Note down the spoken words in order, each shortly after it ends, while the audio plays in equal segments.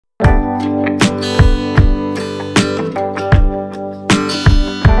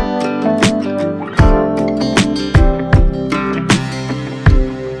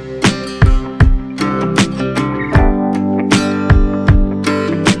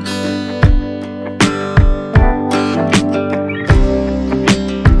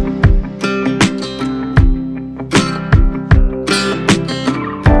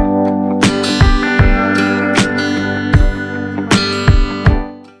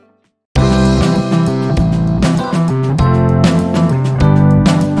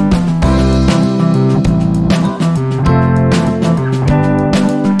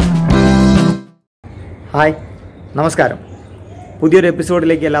Hi, നമസ്കാരം. പുതിയൊരു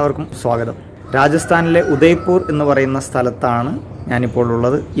എപ്പിസോഡിലേക്ക് എല്ലാവർക്കും സ്വാഗതം. രാജസ്ഥാനിലെ ഉദയ്പൂർ എന്ന് പറയുന്ന സ്ഥലത്താണ് ഞാനിപ്പോൾ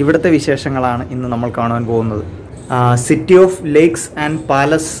ഉള്ളത്. ഇവിടുത്തെ വിശേഷങ്ങളാണ് ഇന്ന് നമ്മൾ കാണാൻ പോകുന്നത്. City of lakes and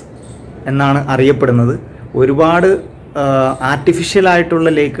palace എന്നാണ് അറിയപ്പെടുന്നത്. ഒരുപാട് ആർട്ടിഫിഷ്യലായിട്ടുള്ള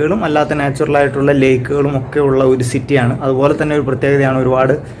ലേക്കുകളും അല്ലാത്ത നാച്ചുറലായിട്ടുള്ള ലേക്കുകളും ഒക്കെ ഉള്ള ഒരു സിറ്റിയാണ്. അതുപോലെ തന്നെ ഒരു പ്രത്യേകതയാണ്,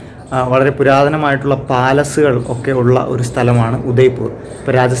 ഒരുപാട് വളരെ പുരാതനമായിട്ടുള്ള പാലസുകൾ ഒക്കെ ഉള്ള ഒരു സ്ഥലമാണ് ഉദയ്പൂർ.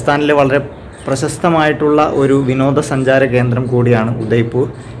 ഇപ്പോൾ രാജസ്ഥാനിലെ വളരെ പ്രശസ്തമായിട്ടുള്ള ഒരു വിനോദസഞ്ചാര കേന്ദ്രം കൂടിയാണ് ഉദയ്പൂർ.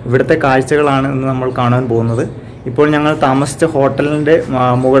 ഇവിടുത്തെ കാഴ്ചകളാണ് ഇന്ന് നമ്മൾ കാണാൻ പോകുന്നത്. ഇപ്പോൾ ഞങ്ങൾ താമസിച്ച ഹോട്ടലിൻ്റെ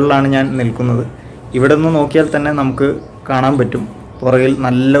മുകളിലാണ് ഞാൻ നിൽക്കുന്നത്. ഇവിടെ നിന്ന് നോക്കിയാൽ തന്നെ നമുക്ക് കാണാൻ പറ്റും, പുറകിൽ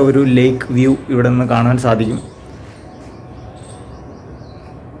നല്ല ഒരു ലേക്ക് വ്യൂ ഇവിടെ നിന്ന് കാണാൻ സാധിക്കും.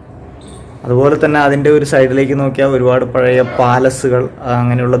 അതുപോലെ തന്നെ അതിൻ്റെ ഒരു സൈഡിലേക്ക് നോക്കിയാൽ ഒരുപാട് പഴയ പാലസുകൾ,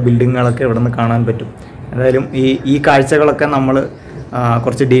 അങ്ങനെയുള്ള ബിൽഡിങ്ങുകളൊക്കെ ഇവിടെ നിന്ന് കാണാൻ പറ്റും. എന്തായാലും ഈ കാഴ്ചകളൊക്കെ നമ്മൾ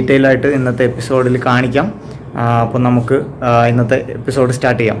കുറച്ച് ഡീറ്റെയിൽ ആയിട്ട് ഇന്നത്തെ എപ്പിസോഡിൽ കാണിക്കാം. അപ്പം നമുക്ക് ഇന്നത്തെ എപ്പിസോഡ്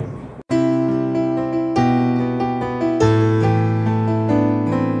സ്റ്റാർട്ട് ചെയ്യാം.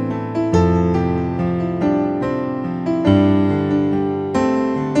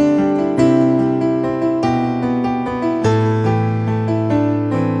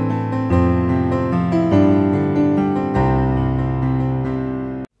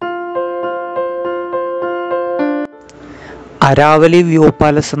 അരാവലി വ്യൂ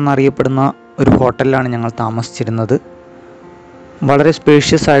പാലസ് എന്നറിയപ്പെടുന്ന ഒരു ഹോട്ടലിലാണ് ഞങ്ങൾ താമസിച്ചിരുന്നത്. വളരെ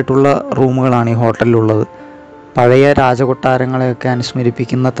സ്പേഷ്യസ് ആയിട്ടുള്ള റൂമുകളാണ് ഈ ഹോട്ടലിലുള്ളത്. പഴയ രാജകൊട്ടാരങ്ങളെയൊക്കെ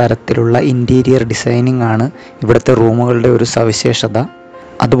അനുസ്മരിപ്പിക്കുന്ന തരത്തിലുള്ള ഇൻറ്റീരിയർ ഡിസൈനിങ് ആണ് ഇവിടുത്തെ റൂമുകളുടെ ഒരു സവിശേഷത.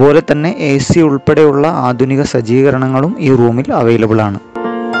 അതുപോലെ തന്നെ AC ഉൾപ്പെടെയുള്ള ആധുനിക സജ്ജീകരണങ്ങളും ഈ റൂമിൽ അവൈലബിൾ ആണ്.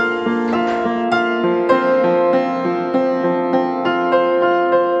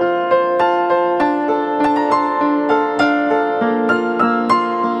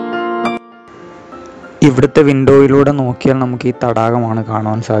 ഇവിടുത്തെ വിൻഡോയിലൂടെ നോക്കിയാൽ നമുക്ക് ഈ തടാകമാണ്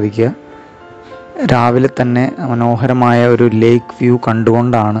കാണുവാൻ സാധിക്കുക. രാവിലെ തന്നെ മനോഹരമായ ഒരു ലേക്ക് വ്യൂ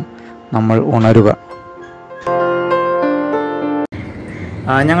കണ്ടുകൊണ്ടാണ് നമ്മൾ ഉണരുക.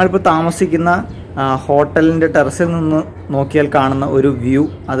 ഞങ്ങളിപ്പോൾ താമസിക്കുന്ന ഹോട്ടലിൻ്റെ ടെറസിൽ നിന്ന് നോക്കിയാൽ കാണുന്ന ഒരു വ്യൂ,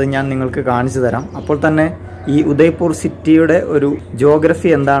 അത് ഞാൻ നിങ്ങൾക്ക് കാണിച്ചു തരാം. അപ്പോൾ തന്നെ ഈ ഉദയ്പൂർ സിറ്റിയുടെ ഒരു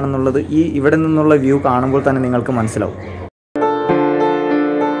ജിയോഗ്രഫി എന്താണെന്നുള്ളത് ഇവിടെ നിന്നുള്ള വ്യൂ കാണുമ്പോൾ തന്നെ നിങ്ങൾക്ക് മനസ്സിലാവും.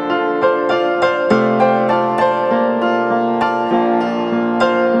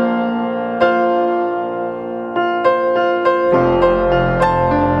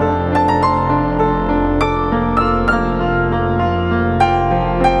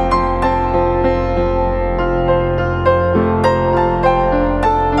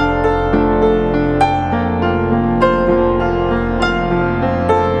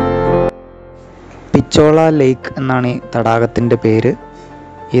 പിച്ചോള ലേക്ക് എന്നാണ് ഈ തടാകത്തിൻ്റെ പേര്.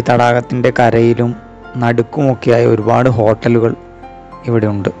 ഈ തടാകത്തിൻ്റെ കരയിലും നടുക്കുമൊക്കെയായി ഒരുപാട് ഹോട്ടലുകൾ ഇവിടെ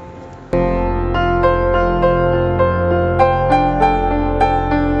ഉണ്ട്.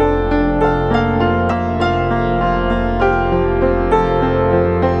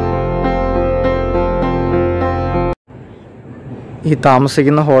 ഈ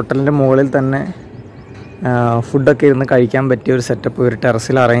താമസിക്കുന്ന ഹോട്ടലിൻ്റെ മുകളിൽ തന്നെ ഫുഡൊക്കെ ഇരുന്ന് കഴിക്കാൻ പറ്റിയ ഒരു സെറ്റപ്പ് ഒരു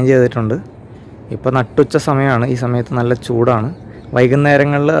ടെറസിൽ അറേഞ്ച് ചെയ്തിട്ടുണ്ട്. ഇപ്പോൾ നട്ടുച്ച സമയമാണ്. ഈ സമയത്ത് നല്ല ചൂടാണ്.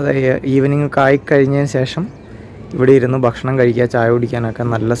 വൈകുന്നേരങ്ങളിൽ, അതായത് ഈവനിങ് ഒക്കെ ആയിക്കഴിഞ്ഞതിന് ശേഷം ഇവിടെ ഇരുന്ന് ഭക്ഷണം കഴിക്കുക, ചായ കുടിക്കാനൊക്കെ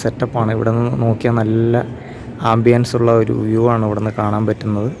നല്ല സെറ്റപ്പാണ്. ഇവിടെ നിന്ന് നോക്കിയാൽ നല്ല ആംബിയൻസ് ഉള്ള ഒരു വ്യൂ ആണ് ഇവിടെ നിന്ന് കാണാൻ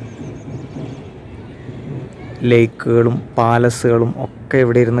പറ്റുന്നത്. ലേക്കുകളും പാലസുകളും ഒക്കെ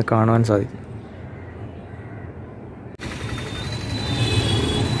ഇവിടെ ഇരുന്ന് കാണുവാൻ സാധിക്കും.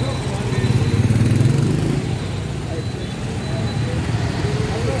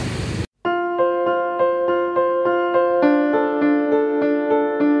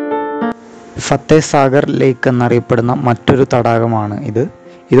 ഫത്തേഹ് സാഗർ ലേക്ക് എന്നറിയപ്പെടുന്ന മറ്റൊരു തടാകമാണ്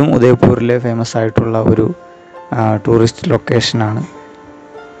ഇതും ഉദയ്പൂരിലെ ഫേമസ് ആയിട്ടുള്ള ഒരു ടൂറിസ്റ്റ് ലൊക്കേഷനാണ്.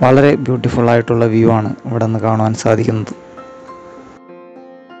 വളരെ ബ്യൂട്ടിഫുൾ ആയിട്ടുള്ള വ്യൂ ആണ് ഇവിടെ നിന്ന് കാണുവാൻ സാധിക്കുന്നത്.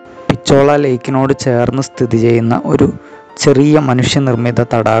 പിച്ചോള ലേക്കിനോട് ചേർന്ന് സ്ഥിതി ചെയ്യുന്ന ഒരു ചെറിയ മനുഷ്യനിർമ്മിത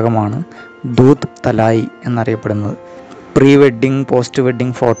തടാകമാണ് ദൂത് തലായി എന്നറിയപ്പെടുന്നത്. പ്രീ വെഡ്ഡിങ്, പോസ്റ്റ്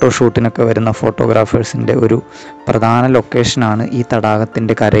വെഡ്ഡിങ് ഫോട്ടോഷൂട്ടിനൊക്കെ വരുന്ന ഫോട്ടോഗ്രാഫേഴ്സിൻ്റെ ഒരു പ്രധാന ലൊക്കേഷനാണ് ഈ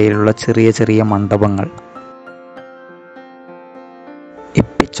തടാകത്തിൻ്റെ കരയിലുള്ള ചെറിയ ചെറിയ മണ്ഡപങ്ങൾ. ഈ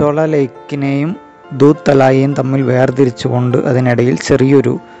പിച്ചോള ലേക്കിനെയും ദൂത് തലായിയും തമ്മിൽ വേർതിരിച്ചുകൊണ്ട് അതിനിടയിൽ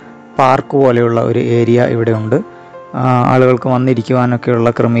ചെറിയൊരു പാർക്ക് പോലെയുള്ള ഒരു ഏരിയ ഇവിടെയുണ്ട്. ആളുകൾക്ക്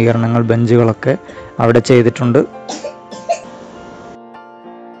വന്നിരിക്കുവാനൊക്കെയുള്ള ക്രമീകരണങ്ങൾ, ബെഞ്ചുകളൊക്കെ അവിടെ ചെയ്തിട്ടുണ്ട്.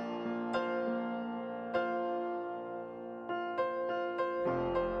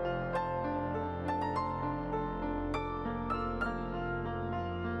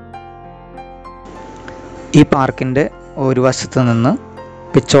 ഈ പാർക്കിൻ്റെ ഒരു വശത്ത് നിന്ന്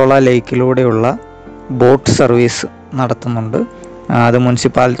പിച്ചോള ലേക്കിലൂടെയുള്ള ബോട്ട് സർവീസ് നടത്തുന്നുണ്ട്. അത്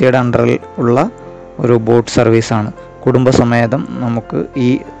മുനിസിപ്പാലിറ്റിയുടെ അണ്ടറിൽ ഉള്ള ഒരു ബോട്ട് സർവീസാണ്. കുടുംബസമേതം നമുക്ക് ഈ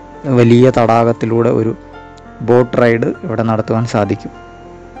വലിയ തടാകത്തിലൂടെ ഒരു ബോട്ട് റൈഡ് ഇവിടെ നടത്തുവാൻ സാധിക്കും.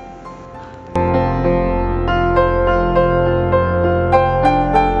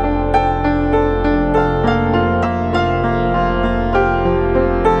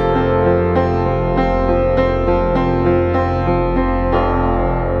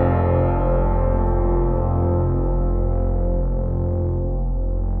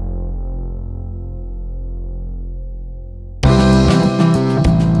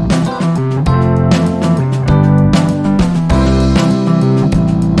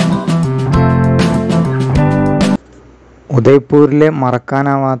 ഉദയ്പൂരിലെ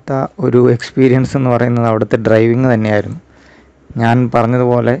മറക്കാനാവാത്ത ഒരു എക്സ്പീരിയൻസ് എന്ന് പറയുന്നത് അവിടുത്തെ ഡ്രൈവിംഗ് തന്നെയായിരുന്നു. ഞാൻ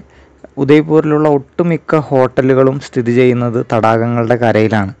പറഞ്ഞതുപോലെ ഉദയ്പൂരിലുള്ള ഒട്ടുമിക്ക ഹോട്ടലുകളും സ്ഥിതി ചെയ്യുന്നത് തടാകങ്ങളുടെ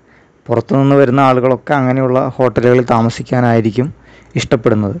കരയിലാണ്. പുറത്തുനിന്ന് വരുന്ന ആളുകളൊക്കെ അങ്ങനെയുള്ള ഹോട്ടലുകളിൽ താമസിക്കാനായിരിക്കും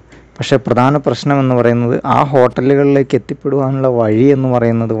ഇഷ്ടപ്പെടുന്നത്. പക്ഷേ പ്രധാന പ്രശ്നം എന്ന് പറയുന്നത് ആ ഹോട്ടലുകളിലേക്ക് എത്തിപ്പെടുവാനുള്ള വഴി എന്ന്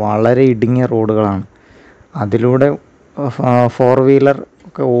പറയുന്നത് വളരെ ഇടുങ്ങിയ റോഡുകളാണ്. അതിലൂടെ 4 വീലർ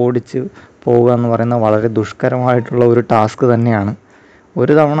ഒക്കെ ഓടിച്ച് പോവുക എന്ന് പറയുന്നത് വളരെ ദുഷ്കരമായിട്ടുള്ള ഒരു ടാസ്ക് തന്നെയാണ്.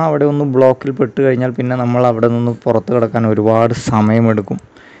 ഒരു തവണ അവിടെ ഒന്ന് ബ്ലോക്കിൽ പെട്ട് കഴിഞ്ഞാൽ പിന്നെ നമ്മൾ അവിടെ നിന്ന് പുറത്ത് കിടക്കാൻ ഒരുപാട് സമയമെടുക്കും.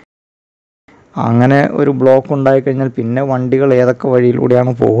 അങ്ങനെ ഒരു ബ്ലോക്ക് ഉണ്ടായിക്കഴിഞ്ഞാൽ പിന്നെ വണ്ടികൾ ഏതൊക്കെ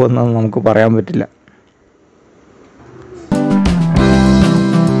വഴിയിലൂടെയാണ് പോകുന്നതെന്ന് നമുക്ക് പറയാൻ പറ്റില്ല.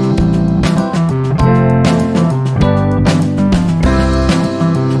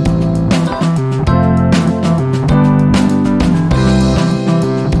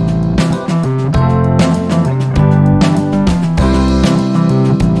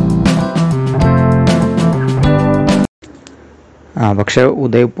 പക്ഷേ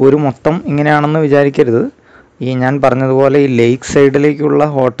ഉദയ്പൂർ മൊത്തം ഇങ്ങനെയാണെന്ന് വിചാരിക്കരുത്. ഈ ഞാൻ പറഞ്ഞതുപോലെ ഈ ലേക്ക് സൈഡിലേക്കുള്ള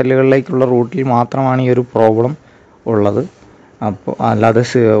ഹോട്ടലുകളിലേക്കുള്ള റൂട്ടിൽ മാത്രമാണ് ഈ ഒരു പ്രോബ്ലം ഉള്ളത്. അപ്പോൾ അല്ലാതെ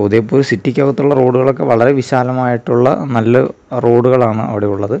ഉദയ്പൂർ സിറ്റിക്കകത്തുള്ള റോഡുകളൊക്കെ വളരെ വിശാലമായിട്ടുള്ള നല്ല റോഡുകളാണ് അവിടെ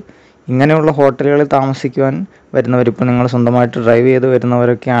ഉള്ളത്. ഇങ്ങനെയുള്ള ഹോട്ടലുകളിൽ താമസിക്കുവാൻ വരുന്നവർ, ഇപ്പോൾ നിങ്ങൾ സ്വന്തമായിട്ട് ഡ്രൈവ് ചെയ്ത്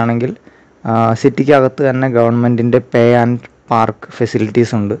വരുന്നവരൊക്കെ ആണെങ്കിൽ സിറ്റിക്കകത്ത് തന്നെ ഗവൺമെൻറ്റിൻ്റെ പേ ആൻഡ് പാർക്ക്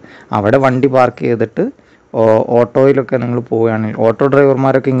ഫെസിലിറ്റീസ് ഉണ്ട്. അവിടെ വണ്ടി പാർക്ക് ചെയ്തിട്ട് ഓട്ടോയിലൊക്കെ നിങ്ങൾ പോവുകയാണെങ്കിൽ ഓട്ടോ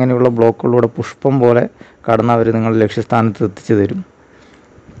ഡ്രൈവർമാരൊക്കെ ഇങ്ങനെയുള്ള ബ്ലോക്കുകളിലൂടെ പുഷ്പം പോലെ കടന്ന് അവർ നിങ്ങൾ ലക്ഷ്യസ്ഥാനത്ത് എത്തിച്ചു തരും.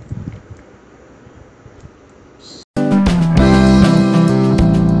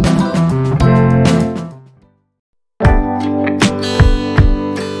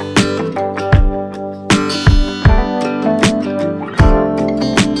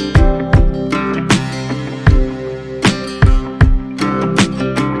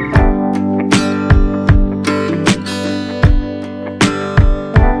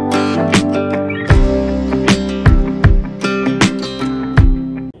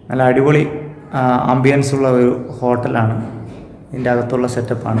 നല്ല അടിപൊളി ആംബിയൻസ് ഉള്ള ഒരു ഹോട്ടലാണ്. ഇതിൻ്റെ അകത്തുള്ള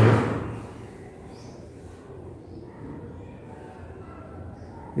സെറ്റപ്പാണിത്.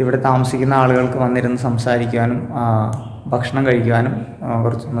 ഇവിടെ താമസിക്കുന്ന ആളുകൾക്ക് വന്നിരുന്ന് സംസാരിക്കാനും ഭക്ഷണം കഴിക്കാനും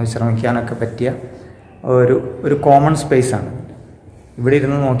കുറച്ചൊന്ന് വിശ്രമിക്കാനൊക്കെ പറ്റിയ ഒരു കോമൺ സ്പേസാണ്. ഇവിടെ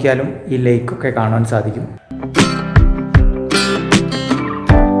ഇരുന്ന് നോക്കിയാലും ഈ ലേക്കൊക്കെ കാണാൻ സാധിക്കും.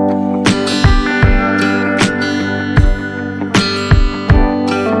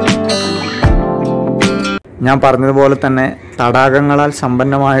 ഞാൻ പറഞ്ഞതുപോലെ തന്നെ തടാകങ്ങളാൽ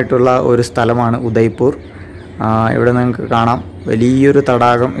സമ്പന്നമായിട്ടുള്ള ഒരു സ്ഥലമാണ് ഉദയ്പൂർ. ഇവിടെ നിങ്ങൾക്ക് കാണാം വലിയൊരു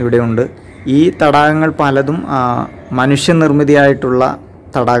തടാകം ഇവിടെയുണ്ട്. ഈ തടാകങ്ങൾ പലതും മനുഷ്യനിർമ്മിതിയായിട്ടുള്ള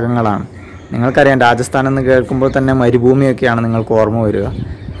തടാകങ്ങളാണ്. നിങ്ങൾക്കറിയാം, രാജസ്ഥാൻ എന്ന് കേൾക്കുമ്പോൾ തന്നെ മരുഭൂമിയൊക്കെയാണ് നിങ്ങൾക്ക് ഓർമ്മ വരിക.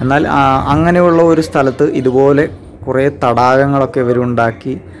 എന്നാൽ അങ്ങനെയുള്ള ഒരു സ്ഥലത്ത് ഇതുപോലെ കുറേ തടാകങ്ങളൊക്കെ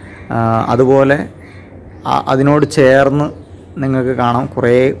ഇവരുണ്ടാക്കി. അതുപോലെ അതിനോട് ചേർന്ന് നിങ്ങൾക്ക് കാണാം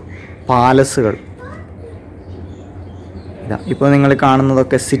കുറേ പാലസുകൾ. ഇപ്പോൾ നിങ്ങൾ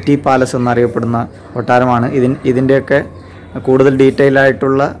കാണുന്നതൊക്കെ സിറ്റി പാലസ് എന്നറിയപ്പെടുന്ന കൊട്ടാരമാണ്. ഇതിൻ്റെയൊക്കെ കൂടുതൽ ഡീറ്റെയിൽ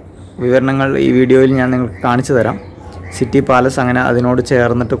ആയിട്ടുള്ള വിവരണങ്ങൾ ഈ വീഡിയോയിൽ ഞാൻ നിങ്ങൾക്ക് കാണിച്ചു തരാം. സിറ്റി പാലസ്, അങ്ങനെ അതിനോട്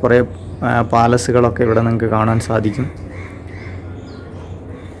ചേർന്നിട്ട് കുറേ പാലസുകളൊക്കെ ഇവിടെ നിങ്ങൾക്ക് കാണാൻ സാധിക്കും.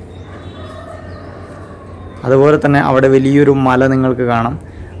 അതുപോലെ തന്നെ അവിടെ വലിയൊരു മല നിങ്ങൾക്ക് കാണാം.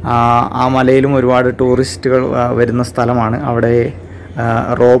 ആ മലയിലും ഒരുപാട് ടൂറിസ്റ്റുകൾ വരുന്ന സ്ഥലമാണ്. അവിടെ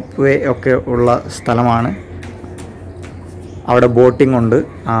റോപ്പ് വേ ഒക്കെ ഉള്ള സ്ഥലമാണ്. അവിടെ ബോട്ടിംഗ് ഉണ്ട്.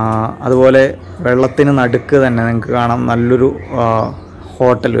 അതുപോലെ വെള്ളത്തിന് നടുക്ക് തന്നെ നിങ്ങൾക്ക് കാണാം നല്ലൊരു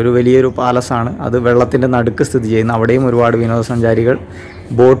ഹോട്ടൽ, ഒരു വലിയൊരു പാലസാണ്. അത് വെള്ളത്തിൻ്റെ നടുക്ക് സ്ഥിതി ചെയ്യുന്നു. അവിടെയും ഒരുപാട് വിനോദസഞ്ചാരികൾ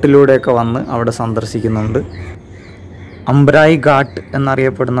ബോട്ടിലൂടെയൊക്കെ വന്ന് അവിടെ സന്ദർശിക്കുന്നുണ്ട്. അംബ്രായി ഘാട്ട്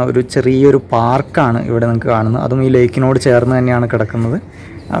എന്നറിയപ്പെടുന്ന ഒരു ചെറിയൊരു പാർക്കാണ് ഇവിടെ നിങ്ങൾക്ക് കാണുന്നത്. അതും ഈ ലേക്കിനോട് ചേർന്ന് തന്നെയാണ് കിടക്കുന്നത്.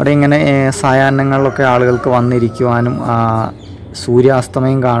 അവിടെ ഇങ്ങനെ സായാഹ്നങ്ങളിലൊക്കെ ആളുകൾക്ക് വന്നിരിക്കുവാനും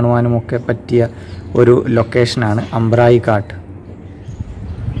സൂര്യാസ്തമയം കാണുവാനും ഒക്കെ പറ്റിയ ഒരു ലൊക്കേഷനാണ് അംബ്രായി ഘാട്ട്.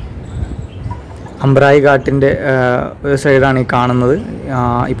 അംബ്രായി ഘാട്ടിൻ്റെ ഒരു സൈഡാണ് ഈ കാണുന്നത്.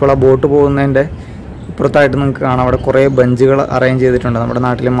 ഇപ്പോൾ ആ ബോട്ട് പോകുന്നതിൻ്റെ ഇപ്പുറത്തായിട്ട് നിങ്ങൾക്ക് കാണാം, അവിടെ കുറേ ബെഞ്ചുകൾ അറേഞ്ച് ചെയ്തിട്ടുണ്ട്. നമ്മുടെ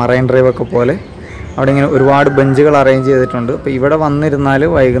നാട്ടിലെ മറൈൻ ഡ്രൈവ് ഒക്കെ പോലെ അവിടെ ഇങ്ങനെ ഒരുപാട് ബെഞ്ചുകൾ അറേഞ്ച് ചെയ്തിട്ടുണ്ട്. അപ്പോൾ ഇവിടെ വന്നിരുന്നാൽ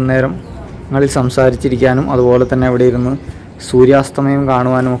വൈകുന്നേരങ്ങളിൽ സംസാരിച്ചിരിക്കാനും അതുപോലെ തന്നെ ഇവിടെ ഇരുന്ന് സൂര്യാസ്തമയം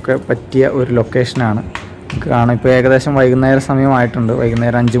കാണുവാനും ഒക്കെ പറ്റിയ ഒരു ലൊക്കേഷനാണ്. നമുക്ക് കാണാം, ഇപ്പോൾ ഏകദേശം വൈകുന്നേര സമയമായിട്ടുണ്ട്.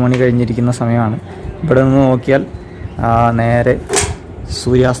 വൈകുന്നേരം 5 മണി കഴിഞ്ഞിരിക്കുന്ന സമയമാണ്. ഇവിടെ നിന്ന് നോക്കിയാൽ നേരെ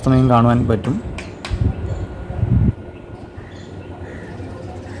സൂര്യാസ്തമയം കാണുവാൻ പറ്റും.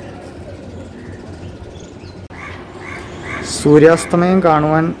 സൂര്യാസ്തമയം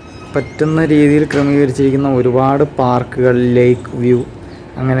കാണുവാൻ പറ്റുന്ന രീതിയിൽ ക്രമീകരിച്ചിരിക്കുന്ന ഒരുപാട് പാർക്കുകൾ, ലേക്ക് വ്യൂ,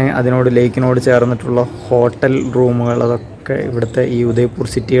 അങ്ങനെ അതിനോട് ലേക്കിനോട് ചേർന്നിട്ടുള്ള ഹോട്ടൽ റൂമുകൾ, അതൊക്കെ ഇവിടുത്തെ ഈ ഉദയ്പൂർ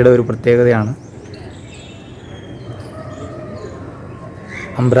സിറ്റിയുടെ ഒരു പ്രത്യേകതയാണ്.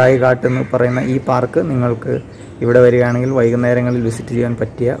 അംബ്രായി ഘാട്ട് എന്ന് പറയുന്ന ഈ പാർക്ക് നിങ്ങൾക്ക് ഇവിടെ വരികയാണെങ്കിൽ വൈകുന്നേരങ്ങളിൽ വിസിറ്റ് ചെയ്യാൻ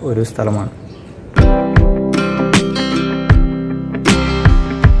പറ്റിയ ഒരു സ്ഥലമാണ്.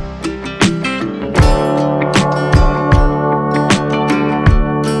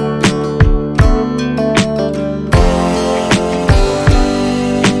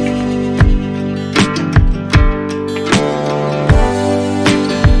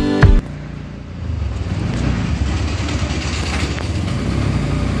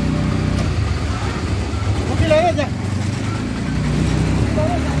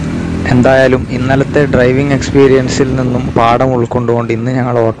 എന്തായാലും ഇന്നലത്തെ ഡ്രൈവിംഗ് എക്സ്പീരിയൻസിൽ നിന്നും പാഠം ഉൾക്കൊണ്ടുകൊണ്ട് ഇന്ന്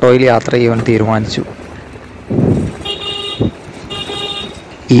ഞങ്ങൾ ഓട്ടോയിൽ യാത്ര ചെയ്യാൻ തീരുമാനിച്ചു.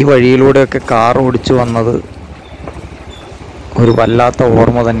 ഈ വഴിയിലൂടെയൊക്കെ കാർ ഓടിച്ചു വന്നത് ഒരു വല്ലാത്ത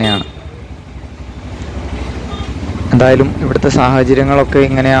ഓർമ്മ തന്നെയാണ്. എന്തായാലും ഇവിടുത്തെ സാഹചര്യങ്ങളൊക്കെ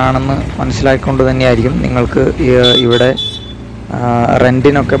ഇങ്ങനെയാണെന്ന് മനസ്സിലാക്കിക്കൊണ്ട് തന്നെയായിരിക്കും നിങ്ങൾക്ക് ഇവിടെ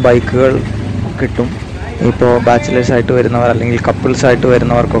റെൻറ്റിനൊക്കെ ബൈക്കുകൾ കിട്ടും. ഇപ്പോൾ ബാച്ചിലേഴ്സായിട്ട് വരുന്നവർ അല്ലെങ്കിൽ കപ്പിൾസായിട്ട്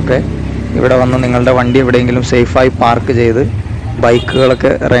വരുന്നവർക്കൊക്കെ ഇവിടെ വന്ന് നിങ്ങളുടെ വണ്ടി എവിടെയെങ്കിലും സേഫായി പാർക്ക് ചെയ്ത്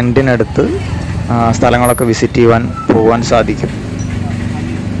ബൈക്കുകളൊക്കെ റെൻറ്റിനെടുത്ത് സ്ഥലങ്ങളൊക്കെ വിസിറ്റ് പോകാൻ സാധിക്കും.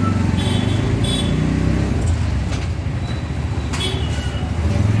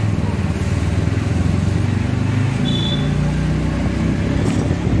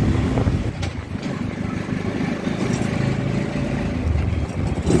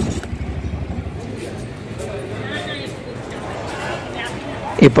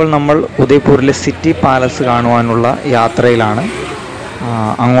 ഇപ്പോൾ നമ്മൾ ഉദയ്പൂരിലെ സിറ്റി പാലസ് കാണുവാനുള്ള യാത്രയിലാണ്.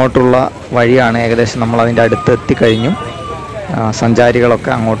 അങ്ങോട്ടുള്ള വഴിയാണ്. ഏകദേശം നമ്മൾ അതിൻ്റെ അടുത്ത് എത്തിക്കഴിഞ്ഞു.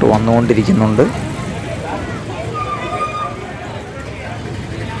 സഞ്ചാരികളൊക്കെ അങ്ങോട്ട് വന്നുകൊണ്ടിരിക്കുന്നുണ്ട്.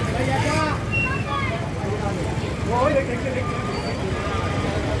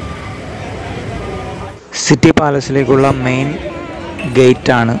 സിറ്റി പാലസിലേക്കുള്ള മെയിൻ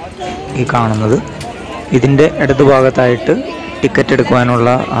ഗേറ്റാണ് ഈ കാണുന്നത്. ഇതിൻ്റെ ഇടതുഭാഗത്തായിട്ട് ടിക്കറ്റ് എടുക്കുവാനുള്ള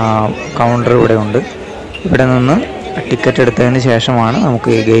കൗണ്ടർ ഇവിടെ ഉണ്ട്. ഇവിടെ നിന്ന് ടിക്കറ്റ് എടുത്തതിന് ശേഷമാണ് നമുക്ക്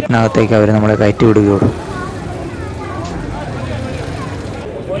ഈ ഗേറ്റിനകത്തേക്ക് അവർ നമ്മളെ കയറ്റി വിടുകയുള്ളൂ.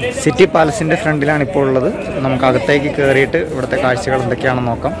 സിറ്റി പാലസിൻ്റെ ഫ്രണ്ടിലാണ് ഇപ്പോൾ ഉള്ളത്. നമുക്ക് അകത്തേക്ക് കയറിയിട്ട് ഇവിടുത്തെ കാഴ്ചകൾ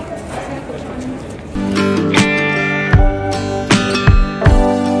എന്തൊക്കെയാണെന്ന് നോക്കാം.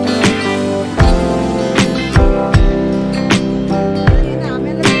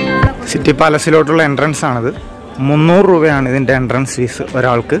 സിറ്റി പാലസിലോട്ടുള്ള എൻട്രൻസ് ആണിത്. 300 രൂപയാണ് ഇതിൻ്റെ എൻട്രൻസ് ഫീസ്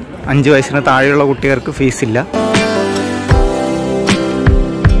ഒരാൾക്ക്. 5 വയസ്സിന് താഴെയുള്ള കുട്ടികൾക്ക് ഫീസില്ല.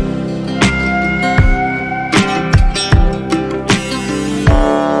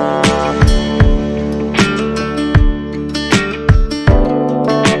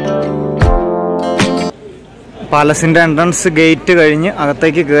 പാലസിൻ്റെ എൻട്രൻസ് ഗേറ്റ് കഴിഞ്ഞ്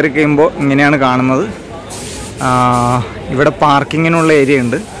അകത്തേക്ക് കയറി കഴിയുമ്പോൾ ഇങ്ങനെയാണ് കാണുന്നത്. ഇവിടെ പാർക്കിങ്ങിനുള്ള ഏരിയ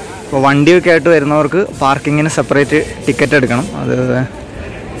ഉണ്ട്. അപ്പോൾ വണ്ടിയൊക്കെ ആയിട്ട് വരുന്നവർക്ക് പാർക്കിങ്ങിന് സെപ്പറേറ്റ് ടിക്കറ്റ് എടുക്കണം. അത്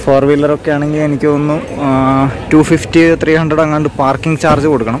 4 വീലറൊക്കെ ആണെങ്കിൽ എനിക്ക് തോന്നുന്നു 250-300 അങ്ങാണ്ട് പാർക്കിംഗ് ചാർജ്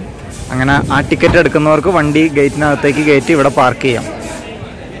കൊടുക്കണം. അങ്ങനെ ആ ടിക്കറ്റ് എടുക്കുന്നവർക്ക് വണ്ടി ഗേറ്റിനകത്തേക്ക് കയറ്റി ഇവിടെ പാർക്ക് ചെയ്യാം.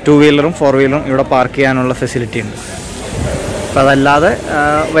 2 വീലറും 4 വീലറും ഇവിടെ പാർക്ക് ചെയ്യാനുള്ള ഫെസിലിറ്റി ഉണ്ട്. അപ്പോൾ അതല്ലാതെ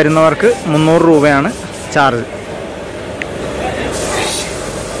വരുന്നവർക്ക് 300 രൂപയാണ് ചാർജ്.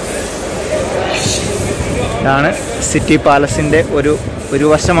 ഇതാണ് സിറ്റി പാലസിൻ്റെ ഒരു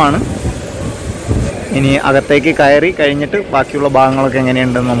വശമാണ്. ഇനി അകത്തേക്ക് കയറി കഴിഞ്ഞിട്ട് ബാക്കിയുള്ള ഭാഗങ്ങളൊക്കെ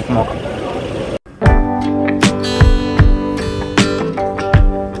എങ്ങനെയുണ്ടെന്ന് നമുക്ക് നോക്കാം.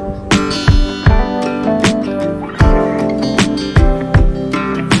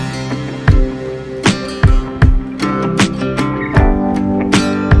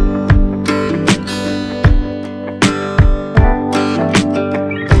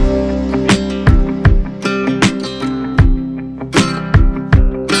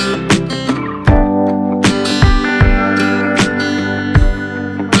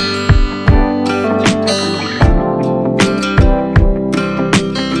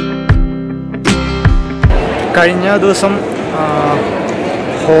 കഴിഞ്ഞ ദിവസം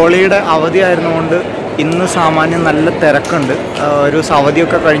ഹോളിയുടെ അവധിയായിരുന്നുകൊണ്ട് ഇന്ന് സാമാന്യം നല്ല തിരക്കുണ്ട്. ഒരു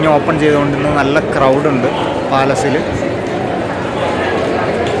അവധിയൊക്കെ കഴിഞ്ഞ് ഓപ്പൺ ചെയ്തുകൊണ്ട് ഇന്ന് നല്ല ക്രൗഡുണ്ട് പാലസിൽ.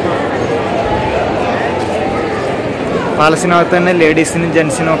 പാലസിനകത്ത് തന്നെ ലേഡീസിനും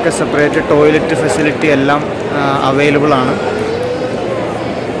ജെൻസിനും ഒക്കെ സെപ്പറേറ്റ് ടോയ്ലറ്റ് ഫെസിലിറ്റി എല്ലാം അവൈലബിൾ ആണ്.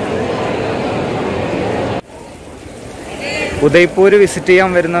 ഉദയ്പൂർ വിസിറ്റ്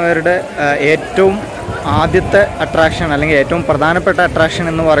ചെയ്യാൻ വരുന്നവരുടെ ഏറ്റവും ആദ്യത്തെ അട്രാക്ഷൻ അല്ലെങ്കിൽ ഏറ്റവും പ്രധാനപ്പെട്ട അട്രാക്ഷൻ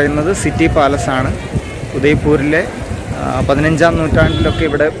എന്ന് പറയുന്നത് സിറ്റി പാലസാണ്. ഉദയ്പൂരിലെ 15-ാം നൂറ്റാണ്ടിലൊക്കെ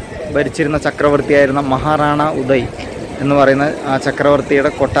ഇവിടെ ഭരിച്ചിരുന്ന ചക്രവർത്തിയായിരുന്ന മഹാറാണ ഉദയ് എന്ന് പറയുന്ന ആ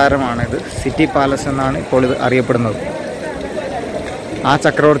ചക്രവർത്തിയുടെ കൊട്ടാരമാണിത്. സിറ്റി പാലസ് എന്നാണ് ഇപ്പോൾ ഇത് അറിയപ്പെടുന്നത്. ആ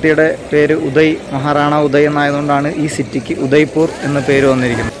ചക്രവർത്തിയുടെ പേര് ഉദയ്, മഹാറാണ ഉദയ് എന്നായതുകൊണ്ടാണ് ഈ സിറ്റിക്ക് ഉദയ്പൂർ എന്ന പേര്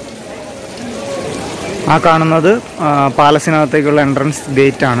വന്നിരിക്കുന്നത്. ആ കാണുന്നത് പാലസിനകത്തേക്കുള്ള എൻട്രൻസ്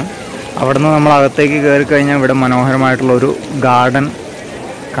ഗേറ്റ് ആണ്. അവിടെ നിന്ന് നമ്മൾ അകത്തേക്ക് കയറി കഴിഞ്ഞാൽ ഇവിടെ മനോഹരമായിട്ടുള്ളൊരു ഗാർഡൻ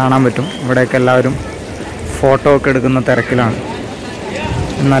കാണാൻ പറ്റും. ഇവിടെയൊക്കെ എല്ലാവരും ഫോട്ടോ ഒക്കെ എടുക്കുന്ന തിരക്കിലാണ്.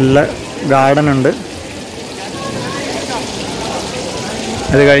 നല്ല ഗാർഡൻ ഉണ്ട്.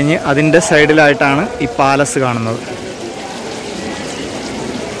 അത് കഴിഞ്ഞ് അതിൻ്റെ സൈഡിലായിട്ടാണ് ഈ പാലസ് കാണുന്നത്.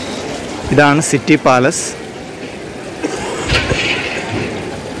 ഇതാണ് സിറ്റി പാലസ്.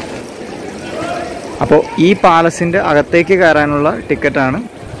 അപ്പോൾ ഈ പാലസിൻ്റെ അകത്തേക്ക് കയറാനുള്ള ടിക്കറ്റാണ്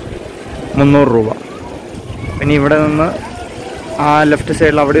 300 രൂപ. പിന്നെ ഇവിടെ നിന്ന് ആ ലെഫ്റ്റ്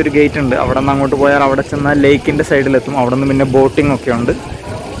സൈഡിൽ അവിടെ ഒരു ഗേറ്റ് ഉണ്ട്. അവിടെ നിന്ന് അങ്ങോട്ട് പോയാൽ അവിടെ ചെന്നാൽ ലേക്കിൻ്റെ സൈഡിലെത്തും. അവിടെ നിന്ന് പിന്നെ ബോട്ടിംഗ് ഒക്കെ ഉണ്ട്.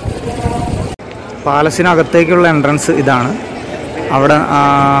 പാലസിനകത്തേക്കുള്ള എൻട്രൻസ് ഇതാണ്. അവിടെ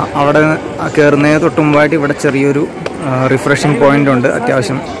കയറുന്നതിന് തൊട്ടുമുമ്പായിട്ട് ഇവിടെ ചെറിയൊരു റിഫ്രഷിങ് പോയിൻ്റ് ഉണ്ട്.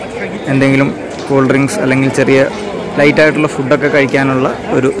 അത്യാവശ്യം എന്തെങ്കിലും കൂൾ ഡ്രിങ്ക്സ് അല്ലെങ്കിൽ ചെറിയ ലൈറ്റായിട്ടുള്ള ഫുഡൊക്കെ കഴിക്കാനുള്ള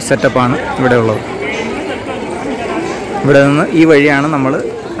ഒരു സെറ്റപ്പാണ് ഇവിടെ ഉള്ളത്. ഇവിടെ നിന്ന് ഈ വഴിയാണ് നമ്മൾ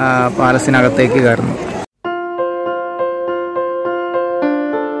പാലസിനകത്തേക്ക് കയറുന്നത്.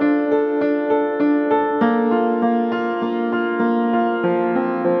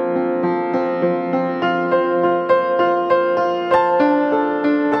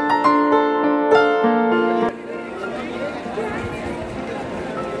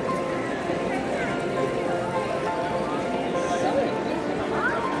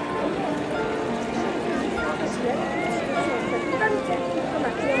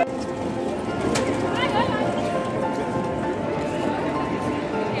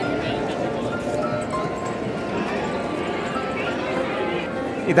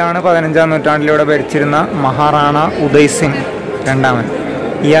 ഇതാണ് 15-ാം നൂറ്റാണ്ടിലൂടെ ഭരിച്ചിരുന്ന മഹാറാണ ഉദയ് സിംഗ് രണ്ടാമൻ.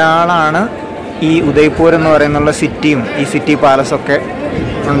 ഇയാളാണ് ഈ ഉദയ്പൂർ എന്ന് പറയുന്നുള്ള സിറ്റിയും ഈ സിറ്റി പാലസൊക്കെ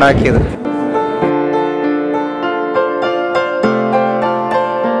ഉണ്ടാക്കിയത്.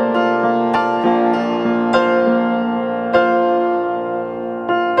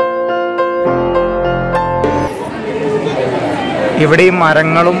 ഇവിടെ ഈ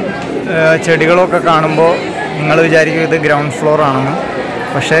മരങ്ങളും ചെടികളും ഒക്കെ കാണുമ്പോൾ നിങ്ങൾ വിചാരിക്കും ഇത് ഗ്രൗണ്ട് ഫ്ലോർ ആണെന്ന്.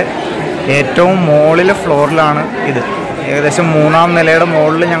 പക്ഷേ ഏറ്റവും മുകളിലെ ഫ്ലോറിലാണ് ഇത്. ഏകദേശം 3-ാം നിലയുടെ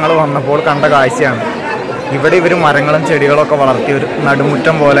മുകളിൽ ഞങ്ങൾ വന്നപ്പോൾ കണ്ട കാഴ്ചയാണ്. ഇവിടെ ഇവർ മരങ്ങളും ചെടികളൊക്കെ വളർത്തി ഒരു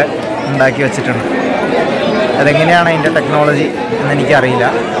നടുമുറ്റം പോലെ ഉണ്ടാക്കി വെച്ചിട്ടുണ്ട്. അതെങ്ങനെയാണ് അതിൻ്റെ ടെക്നോളജി എന്നെനിക്കറിയില്ല.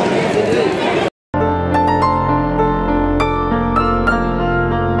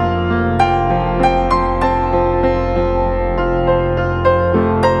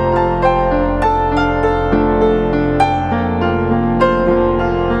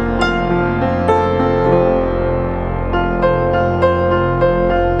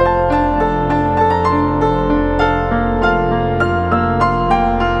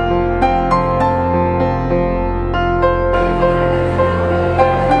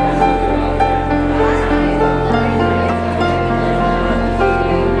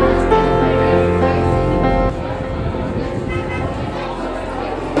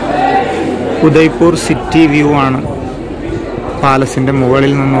 ഉദയ്പൂർ സിറ്റി വ്യൂ ആണ്. പാലസിൻ്റെ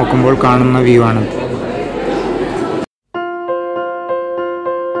മുകളിൽ നിന്ന് നോക്കുമ്പോൾ കാണുന്ന വ്യൂ ആണ്.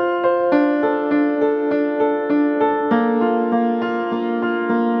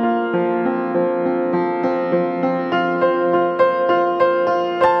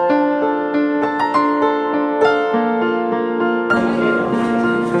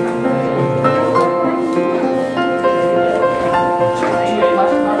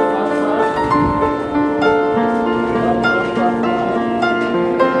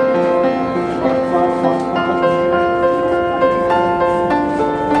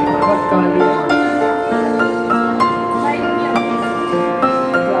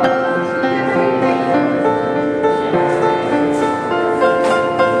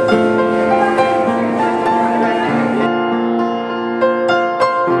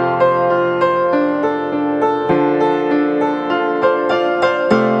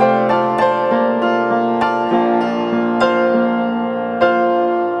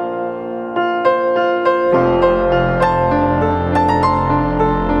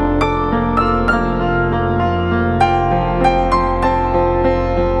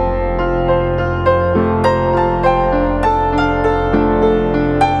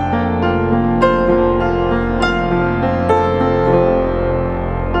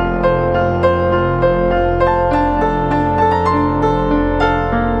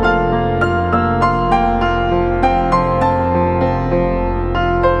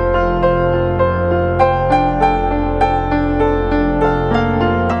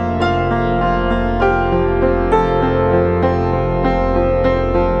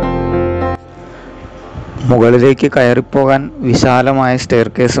 മുകളിലേക്ക് കയറിപ്പോകാൻ വിശാലമായ സ്റ്റെയർ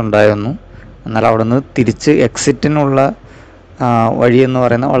കേസ് ഉണ്ടായിരുന്നു. എന്നാൽ അവിടെ നിന്ന് തിരിച്ച് എക്സിറ്റിനുള്ള വഴിയെന്ന്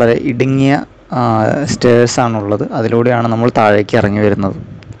പറയുന്നത് വളരെ ഇടുങ്ങിയ സ്റ്റെയർസാണുള്ളത്. അതിലൂടെയാണ് നമ്മൾ താഴേക്ക് ഇറങ്ങി വരുന്നത്.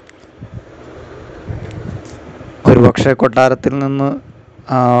 ഒരുപക്ഷെ കൊട്ടാരത്തിൽ നിന്ന്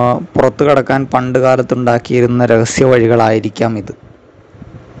പുറത്തു കടക്കാൻ പണ്ട് കാലത്തുണ്ടാക്കിയിരുന്ന രഹസ്യ വഴികളായിരിക്കാം ഇത്.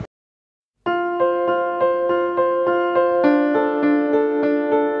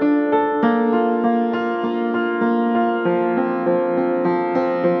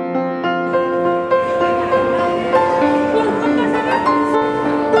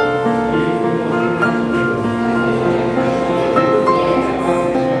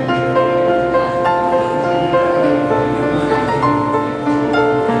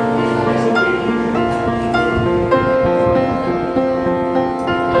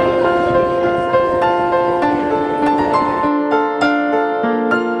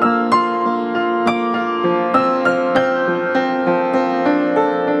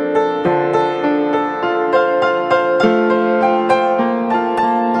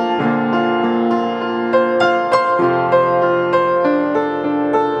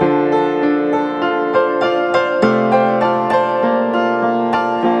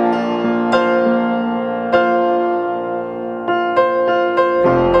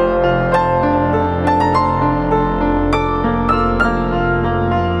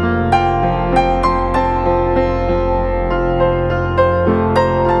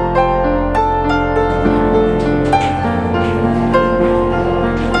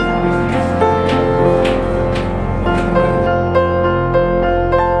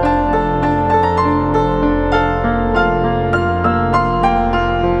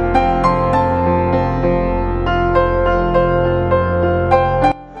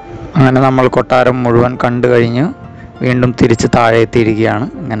 അങ്ങനെ നമ്മൾ കൊട്ടാരം മുഴുവൻ കണ്ടു കഴിഞ്ഞ് വീണ്ടും തിരിച്ച് താഴെ എത്തിയിരിക്കുകയാണ്.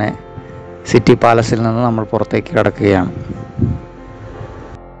 അങ്ങനെ സിറ്റി പാലസിൽ നിന്ന് നമ്മൾ പുറത്തേക്ക് കടക്കുകയാണ്.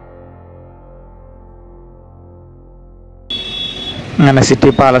 അങ്ങനെ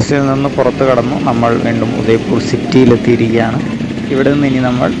സിറ്റി പാലസിൽ നിന്ന് പുറത്ത് കടന്നു നമ്മൾ വീണ്ടും ഉദയ്പൂർ സിറ്റിയിലെത്തിയിരിക്കുകയാണ്. ഇവിടെ നിന്ന് ഇനി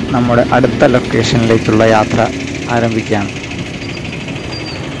നമ്മൾ നമ്മുടെ അടുത്ത ലൊക്കേഷനിലേക്കുള്ള യാത്ര ആരംഭിക്കുകയാണ്.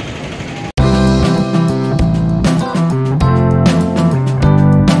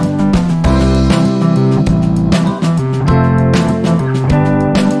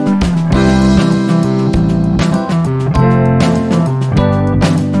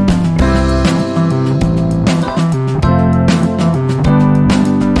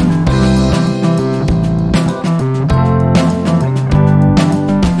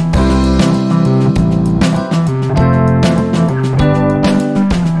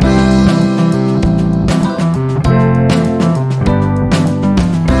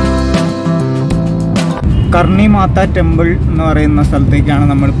 കർണി മാത ടെമ്പിൾ എന്ന് പറയുന്ന സ്ഥലത്തേക്കാണ്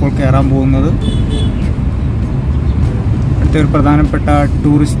നമ്മളിപ്പോൾ കയറാൻ പോകുന്നത്. അടുത്തൊരു പ്രധാനപ്പെട്ട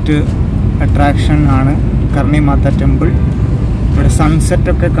ടൂറിസ്റ്റ് അട്രാക്ഷൻ ആണ് കർണി മാത ടെമ്പിൾ. ഇവിടെ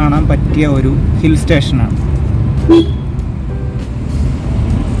സൺസെറ്റൊക്കെ കാണാൻ പറ്റിയ ഒരു ഹിൽ സ്റ്റേഷനാണ്.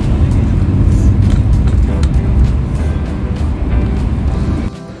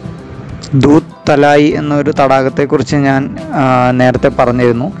 ദൂത് തലായി എന്നൊരു തടാകത്തെക്കുറിച്ച് ഞാൻ നേരത്തെ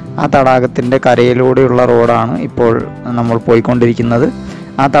പറഞ്ഞിരുന്നു. ആ തടാകത്തിൻ്റെ കരയിലൂടെയുള്ള റോഡാണ് ഇപ്പോൾ നമ്മൾ പോയിക്കൊണ്ടിരിക്കുന്നത്.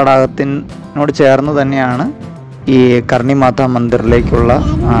 ആ തടാകത്തിനോട് ചേർന്ന് തന്നെയാണ് ഈ കർണി മാതാ മന്ദിറിലേക്കുള്ള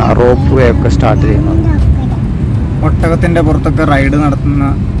റോപ്പ് വേ ഒക്കെ സ്റ്റാർട്ട് ചെയ്യുന്നത്. ഒട്ടകത്തിൻ്റെ പുറത്തൊക്കെ റൈഡ്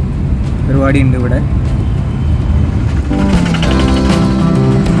നടത്തുന്ന പരിപാടിയുണ്ട് ഇവിടെ.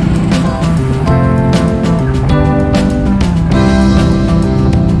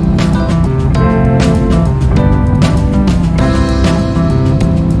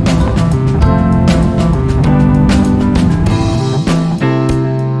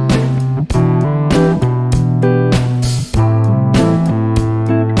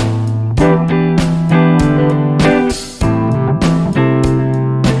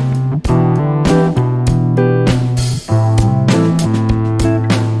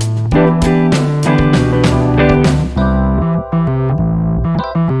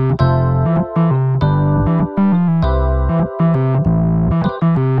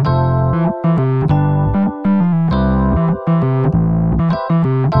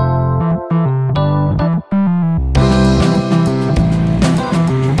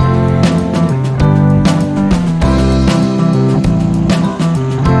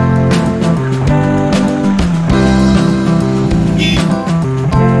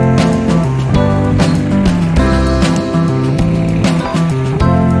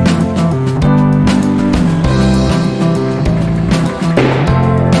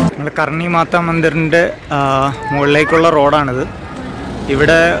 കർണി മാതാ മന്ദിറിൻ്റെ മുകളിലേക്കുള്ള റോഡാണിത്.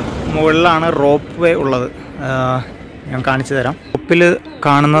 ഇവിടെ മുകളിലാണ് റോപ്പ് വേ ഉള്ളത്. ഞാൻ കാണിച്ചു തരാം. ടോപ്പിൽ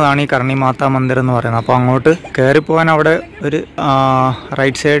കാണുന്നതാണ് ഈ കർണി മാതാ മന്ദിർ എന്ന് പറയുന്നത്. അപ്പോൾ അങ്ങോട്ട് കയറിപ്പോകാൻ അവിടെ ഒരു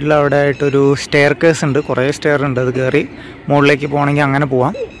റൈറ്റ് സൈഡിൽ അവിടെ ആയിട്ടൊരു സ്റ്റെയർ കേസ് ഉണ്ട്. കുറേ സ്റ്റെയർ ഉണ്ട്. അത് കയറി മുകളിലേക്ക് പോകണമെങ്കിൽ അങ്ങനെ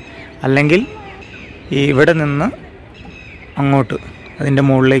പോവാം. അല്ലെങ്കിൽ ഇവിടെ നിന്ന് അങ്ങോട്ട് അതിൻ്റെ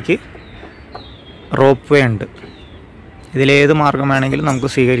മുകളിലേക്ക് റോപ്പ് വേ ഉണ്ട്. ഇതിലേത് മാർഗം വേണമെങ്കിലും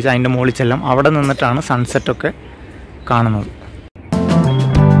നമുക്ക് സ്വീകരിച്ച് അതിൻ്റെ മുകളിൽ ചെല്ലാം. അവിടെ നിന്നിട്ടാണ് സൺസെറ്റൊക്കെ കാണുന്നത്.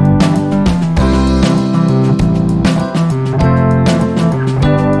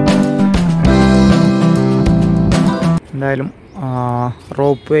 എന്തായാലും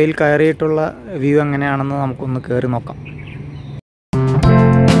റോപ്പ് വേയിൽ കയറിയിട്ടുള്ള വ്യൂ എങ്ങനെയാണെന്ന് നമുക്കൊന്ന് കയറി നോക്കാം.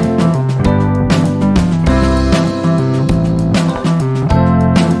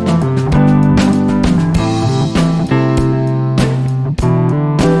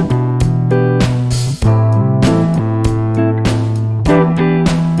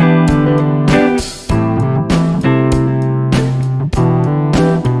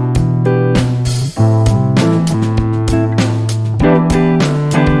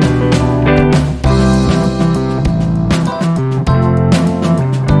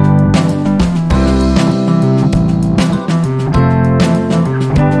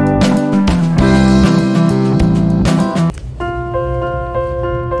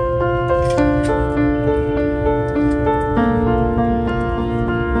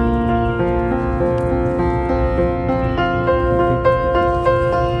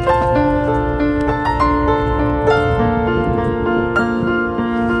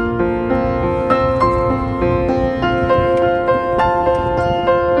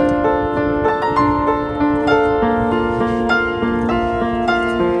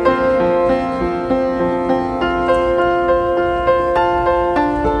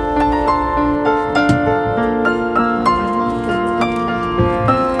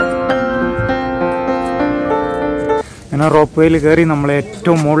 അങ്ങനെ റോപ്പ് വേയിൽ കയറി നമ്മൾ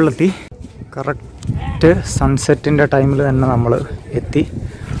ഏറ്റവും മുകളിലെത്തി. കറക്റ്റ് സൺസെറ്റിൻ്റെ ടൈമിൽ തന്നെ നമ്മൾ എത്തി.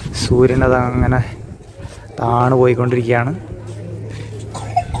 സൂര്യനത് അങ്ങനെ താണ് പോയിക്കൊണ്ടിരിക്കുകയാണ്.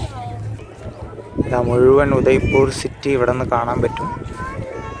 ഇതാ മുഴുവൻ ഉദയ്പൂർ സിറ്റി ഇവിടെ നിന്ന് കാണാൻ പറ്റും.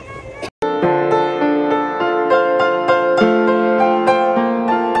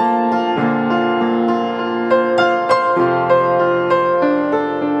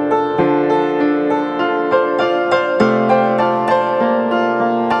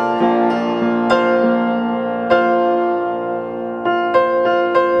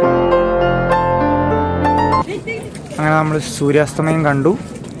 അങ്ങനെ നമ്മൾ സൂര്യാസ്തമയം കണ്ടു.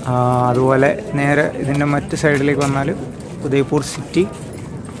 അതുപോലെ നേരെ ഇതിൻ്റെ മറ്റ് സൈഡിലേക്ക് വന്നാൽ ഉദയ്പൂർ സിറ്റി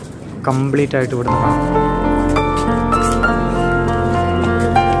കംപ്ലീറ്റ് ആയിട്ട് ഇവിടുന്ന് കാണാം.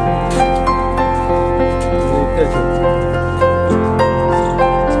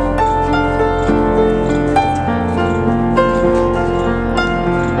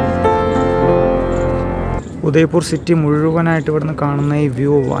 ഉദയ്പൂർ സിറ്റി മുഴുവനായിട്ട് ഇവിടുന്ന് കാണുന്ന ഈ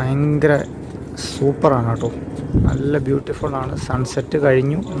വ്യൂ ഭയങ്കര സൂപ്പറാണ് കേട്ടോ. നല്ല ബ്യൂട്ടിഫുള്ളാണ്. സൺസെറ്റ്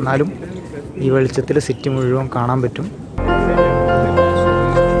കഴിഞ്ഞു, എന്നാലും ഈ വെളിച്ചത്തിൽ സിറ്റി മുഴുവൻ കാണാൻ പറ്റും.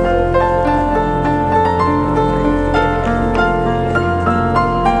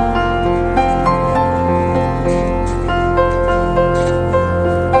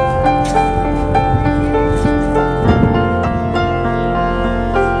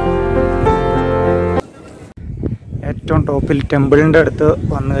 ഏറ്റവും ടോപ്പിൽ ടെമ്പിളിൻ്റെ അടുത്ത്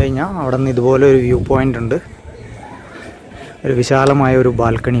വന്നു കഴിഞ്ഞാൽ അവിടെ നിന്ന് ഇതുപോലെ ഒരു വ്യൂ പോയിൻ്റ് ഉണ്ട്. ഒരു വിശാലമായ ഒരു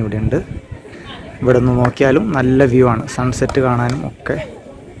ബാൽക്കണി ഇവിടെ ഉണ്ട്. ഇവിടെ നിന്ന് നോക്കിയാലും നല്ല വ്യൂ ആണ്. സൺസെറ്റ് കാണാനും ഒക്കെ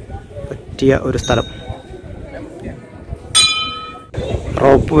പറ്റിയ ഒരു സ്ഥലം.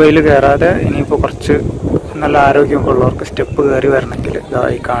 റോപ്പ് വേയിൽ കയറാതെ ഇനിയിപ്പോൾ കുറച്ച് നല്ല ആരോഗ്യമൊക്കെ ഉള്ളവർക്ക് സ്റ്റെപ്പ് കയറി വരണമെങ്കിൽ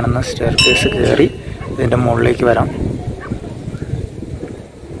ഇതായി കാണുന്ന സ്റ്റെയർ കേസ് കയറി ഇതിൻ്റെ മുകളിലേക്ക് വരാം.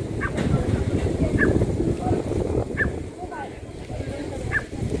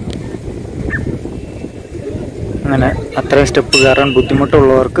 അങ്ങനെ അത്രയും സ്റ്റെപ്പ് കയറാൻ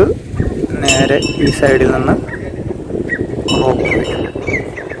ബുദ്ധിമുട്ടുള്ളവർക്ക് നേരെ ഈ സൈഡിൽ നിന്ന്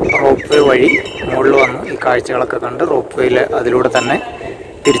റോപ്പ് വേ വഴി മുകളിൽ വന്ന് ഈ കാഴ്ചകളൊക്കെ കണ്ട് റോപ്പ് വേയിൽ അതിലൂടെ തന്നെ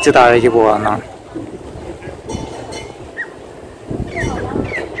തിരിച്ച് താഴേക്ക് പോകാവുന്നതാണ്.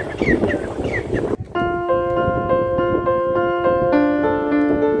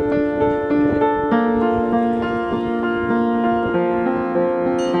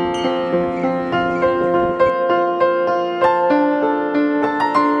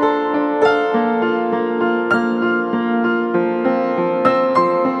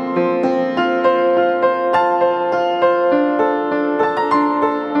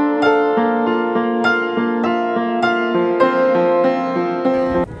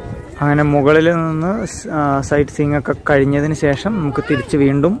 അങ്ങനെ മുകളിൽ നിന്ന് സൈറ്റ് സീയിങ് ഒക്കെ കഴിഞ്ഞതിന് ശേഷം നമുക്ക് തിരിച്ച്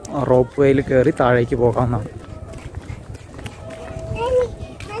വീണ്ടും റോപ്പ് വേയിൽ കയറി താഴേക്ക് പോകാവുന്നതാണ്.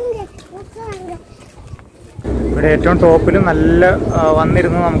 ഇവിടെ ഏറ്റവും ടോപ്പിൽ നല്ല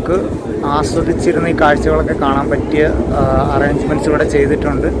വന്നിരുന്ന് നമുക്ക് ആസ്വദിച്ചിരുന്ന ഈ കാഴ്ചകളൊക്കെ കാണാൻ പറ്റിയ അറേഞ്ച്മെൻറ്റ്സ് ഇവിടെ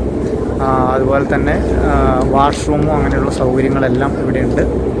ചെയ്തിട്ടുണ്ട്. അതുപോലെ തന്നെ വാഷ്റൂമും അങ്ങനെയുള്ള സൗകര്യങ്ങളെല്ലാം ഇവിടെയുണ്ട്.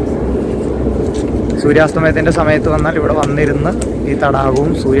 സൂര്യാസ്തമയത്തിൻ്റെ സമയത്ത് വന്നാൽ ഇവിടെ വന്നിരുന്ന് ഈ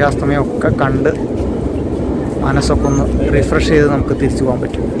തടാകവും സൂര്യാസ്തമയവും ഒക്കെ കണ്ട് മനസ്സൊക്കെ ഒന്ന് റിഫ്രഷ് ചെയ്ത് നമുക്ക് തിരിച്ചു പോകാൻ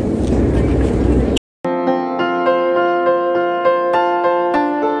പറ്റും.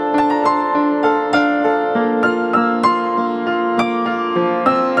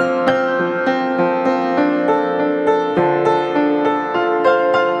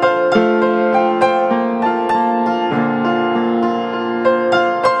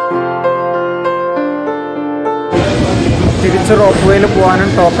 തിരിച്ച് റോപ്പ് വേയിൽ പോകാനും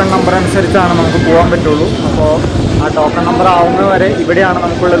ടോക്കൺ നമ്പർ അനുസരിച്ചാണ് നമുക്ക് പോകാൻ പറ്റുള്ളൂ. അപ്പോൾ ആ ടോക്കൺ നമ്പർ ആവുന്നത് വരെ ഇവിടെയാണ്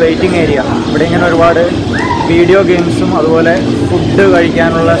നമുക്കുള്ള വെയിറ്റിംഗ് ഏരിയ. ഇവിടെ ഇങ്ങനെ ഒരുപാട് വീഡിയോ ഗെയിംസും അതുപോലെ ഫുഡ്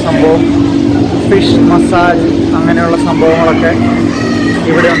കഴിക്കാനുള്ള സംഭവം, ഫിഷ് മസാജ് അങ്ങനെയുള്ള സംഭവങ്ങളൊക്കെ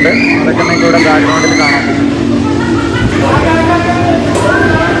ഇവിടെയുണ്ട്. അതൊക്കെ നിങ്ങൾക്ക് ഇവിടെ ബാക്ക്ഗ്രൗണ്ടിൽ കാണാൻ പറ്റും.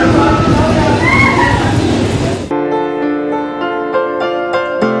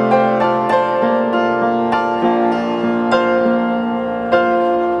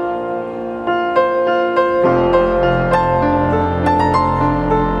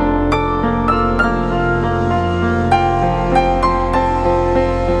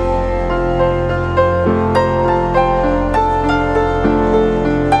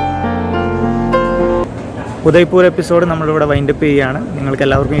 ഉദയ്പൂർ എപ്പിസോഡ് നമ്മളിവിടെ വൈൻഡപ്പ് ചെയ്യുകയാണ്. നിങ്ങൾക്ക്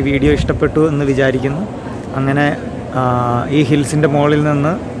എല്ലാവർക്കും ഈ വീഡിയോ ഇഷ്ടപ്പെട്ടു എന്ന് വിചാരിക്കുന്നു. അങ്ങനെ ഈ ഹിൽസിൻ്റെ മുകളിൽ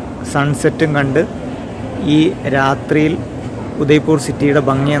നിന്ന് സൺസെറ്റും കണ്ട് ഈ രാത്രിയിൽ ഉദയ്പൂർ സിറ്റിയുടെ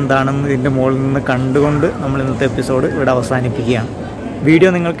ഭംഗി എന്താണെന്ന് ഇതിൻ്റെ മുകളിൽ നിന്ന് കണ്ടുകൊണ്ട് നമ്മൾ ഇന്നത്തെ എപ്പിസോഡ് ഇവിടെ അവസാനിപ്പിക്കുകയാണ്.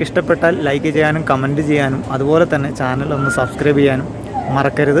 വീഡിയോ നിങ്ങൾക്ക് ഇഷ്ടപ്പെട്ടാൽ ലൈക്ക് ചെയ്യാനും കമൻറ്റ് ചെയ്യാനും അതുപോലെ തന്നെ ചാനൽ ഒന്ന് സബ്സ്ക്രൈബ് ചെയ്യാനും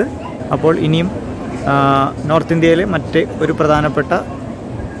മറക്കരുത്. അപ്പോൾ ഇനിയും നോർത്ത് ഇന്ത്യയിലെ മറ്റ് ഒരു പ്രധാനപ്പെട്ട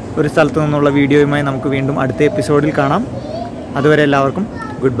ഒരു സ്ഥലത്തു നിന്നുള്ള വീഡിയോയുമായി നമുക്ക് വീണ്ടും അടുത്ത എപ്പിസോഡിൽ കാണാം. അതുവരെ എല്ലാവർക്കും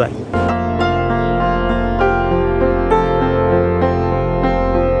ഗുഡ് ബൈ.